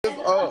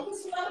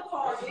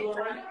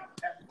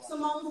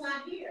Simone's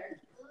not here.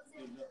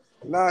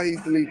 Nah,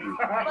 he's sleepy.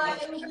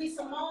 But it would be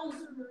Simone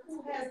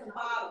who has the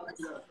bottle.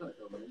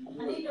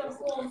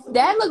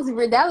 That looks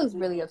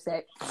really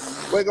upset.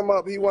 Wake him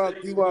up. He want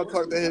to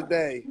talk to his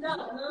daddy. No.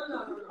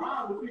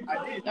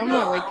 I'm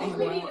not waking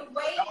him up.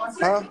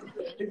 Huh?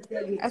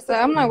 I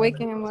said I'm not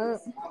waking him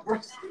up.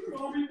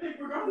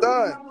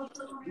 Done.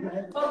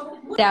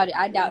 Doubt it.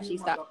 I doubt she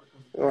stopped.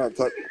 You want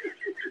to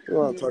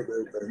talk to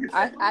everything.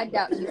 I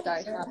doubt she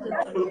started stopping.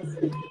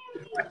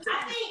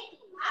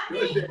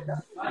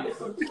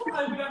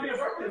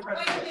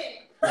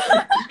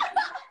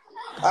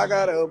 I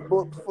got a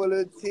book full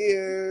of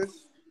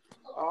tears,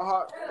 a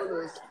heart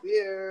full of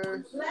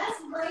spears.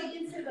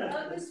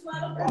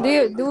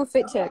 Do a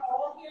fit check.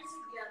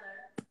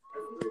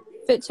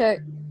 Fit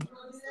check.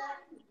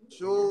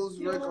 Shoes,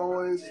 Rick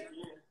Owens,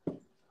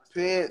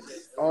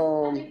 pants, I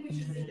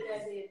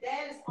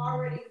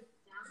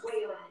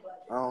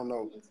don't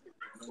know.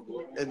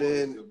 And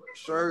then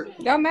shirt.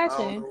 Y'all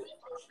matching.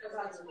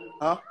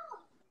 Huh?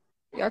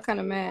 Y'all kind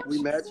of match.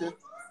 We matching?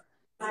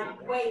 I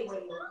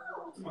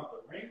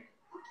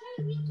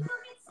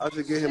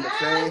should get him a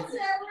chain.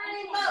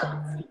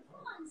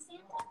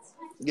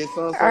 Get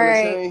some sort of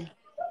chain.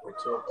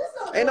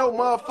 Ain't no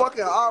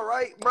motherfucking all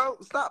right, bro.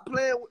 Stop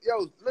playing with,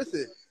 yo,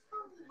 listen.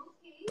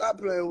 Stop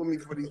playing with me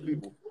for these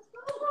people.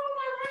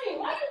 Why you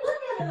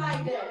looking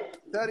at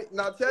it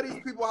like that? Tell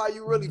these people how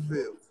you really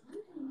feel.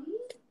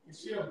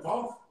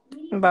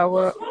 About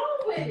what?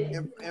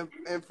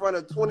 In front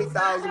of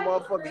 20,000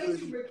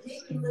 motherfuckers.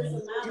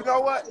 You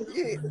know what?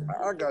 Yeah,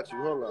 I got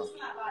you. Hold on.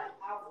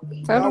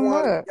 Tell them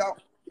what?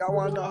 Y'all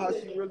want to know how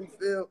she really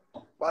feel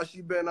while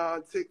she been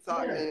on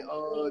TikTok and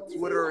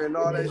Twitter and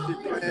all that shit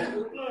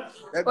playing?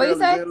 That girl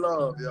is in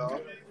love, y'all.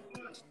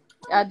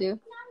 I do.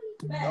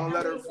 Don't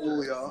let her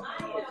fool y'all.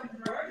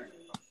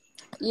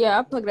 Yeah,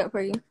 I'll plug it up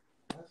for you.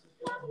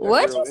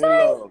 What you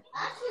say?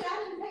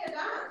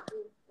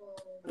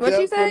 What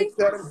you say?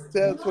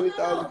 Tell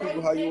 20,000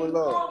 people how you in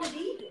love.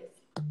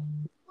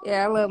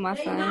 Yeah, I love my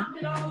son.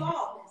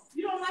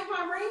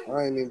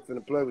 I ain't even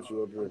finna play with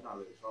you up here.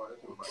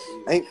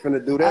 Ain't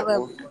finna do that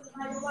one.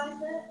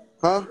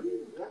 Huh?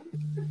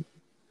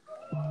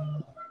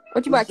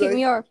 What you about to kick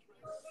me off?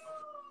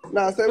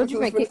 Nah, say what you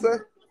was finna say.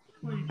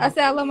 I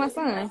said I love my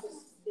son.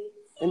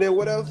 And then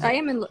what else?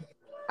 I'm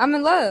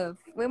in love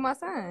with my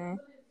son.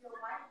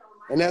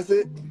 And that's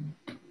it?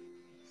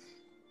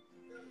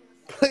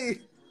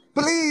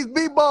 Please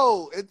be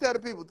bold and tell the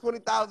people,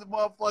 20,000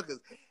 motherfuckers.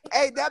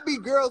 Hey, that be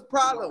girls'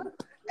 problem.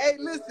 Hey,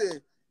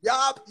 listen,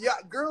 y'all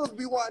girls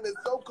be wanting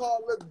to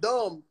so-called look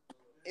dumb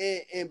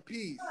in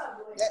peace.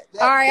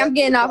 All right, I'm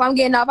getting off.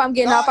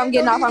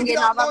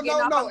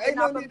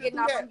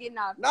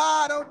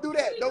 Nah, don't do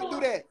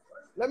that.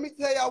 Let me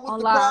tell y'all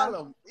what's the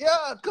problem.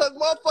 Yeah, because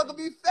motherfucker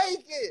be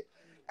faking.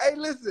 Hey,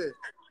 listen,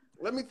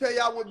 let me tell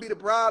y'all what be the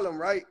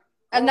problem, right?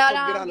 I'm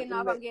getting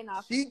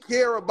off. She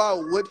care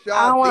about what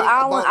y'all think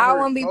about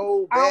her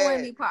so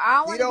bad. She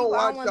don't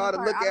want y'all to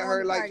look at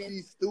her like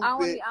she's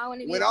stupid.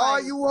 When all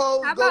you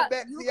hoes go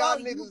back to y'all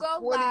niggas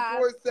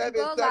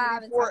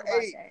 24/7,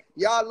 74/8,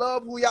 y'all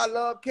love who y'all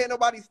love. Can't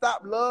nobody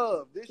stop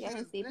love. This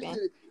shit.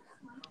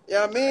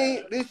 Yeah, I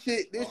mean, this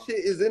shit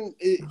is in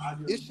it.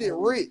 This shit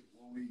rich.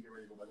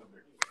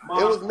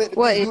 It was meant to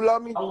be. You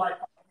love me?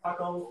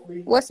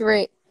 What's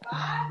rich?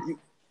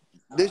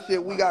 This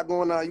shit we got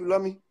going on. You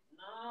love me?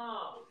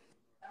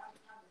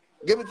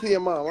 Give it to your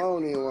mom. I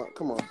don't even want.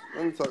 Come on.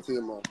 Let me talk to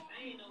your mom.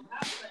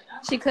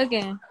 She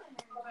cooking.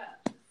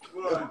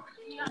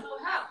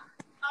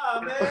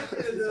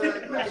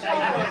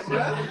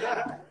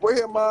 Where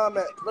your mom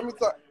at? Let me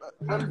talk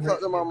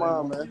to my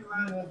mom, man.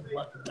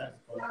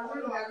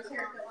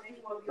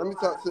 Let me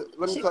talk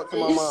to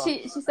my mom.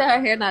 She said her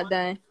hair not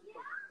done.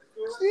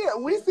 Yeah,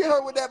 we see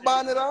her with that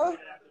bonnet on.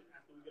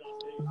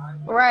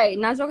 Right.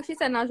 She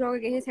said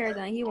Najwa get his hair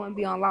done. He wouldn't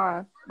be on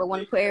live, but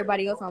want to put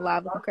everybody else on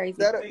live looking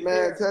crazy.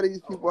 Man, tell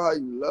these people how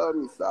you love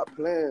me. Stop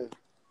playing.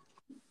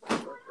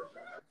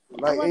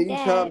 Like, and you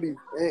trying to be,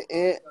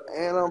 and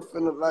I'm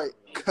finna like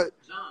cut,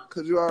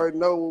 cause you already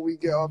know when we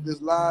get off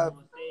this live,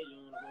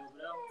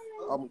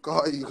 I'm gonna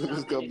call you because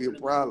it's gonna be a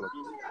problem.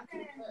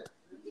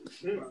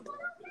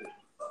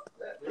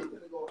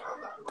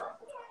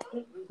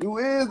 You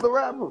is the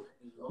rapper.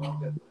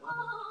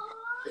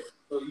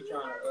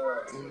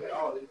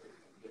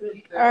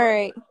 All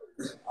right.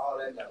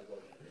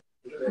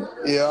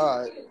 Yeah, all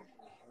right.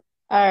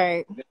 All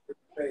right.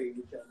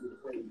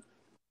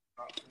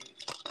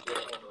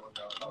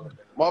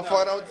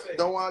 Motherfucker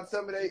don't want to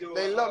tell me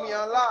they love me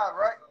on live,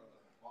 right?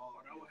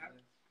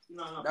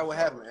 That would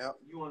happen, man.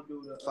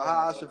 So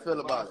how I should feel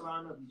about it?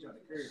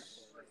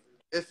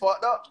 It's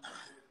fucked up.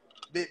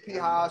 Big P,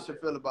 how I should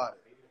feel about it?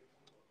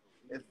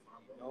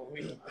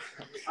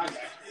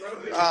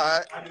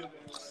 Alright.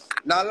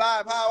 Now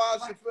live, how I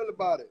should feel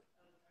about it?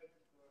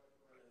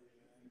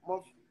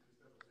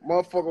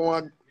 Motherfucker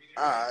want.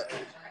 Alright.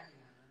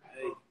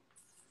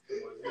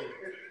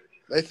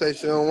 They say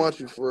she don't want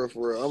you for real,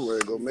 for real. I'm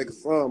ready to go make a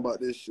song about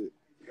this shit.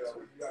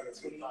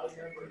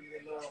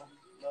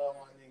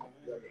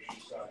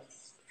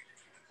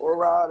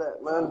 Rod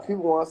at, man?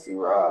 People want to see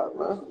Rod,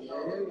 man.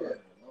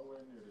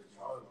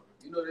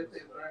 You know they pay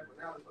for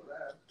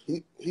that.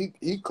 He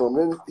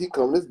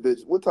come this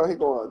bitch. What time he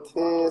going?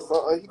 10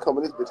 something. He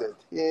coming this bitch at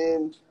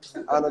 10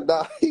 on the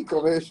dot. He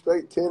come in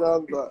straight 10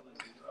 on the dot.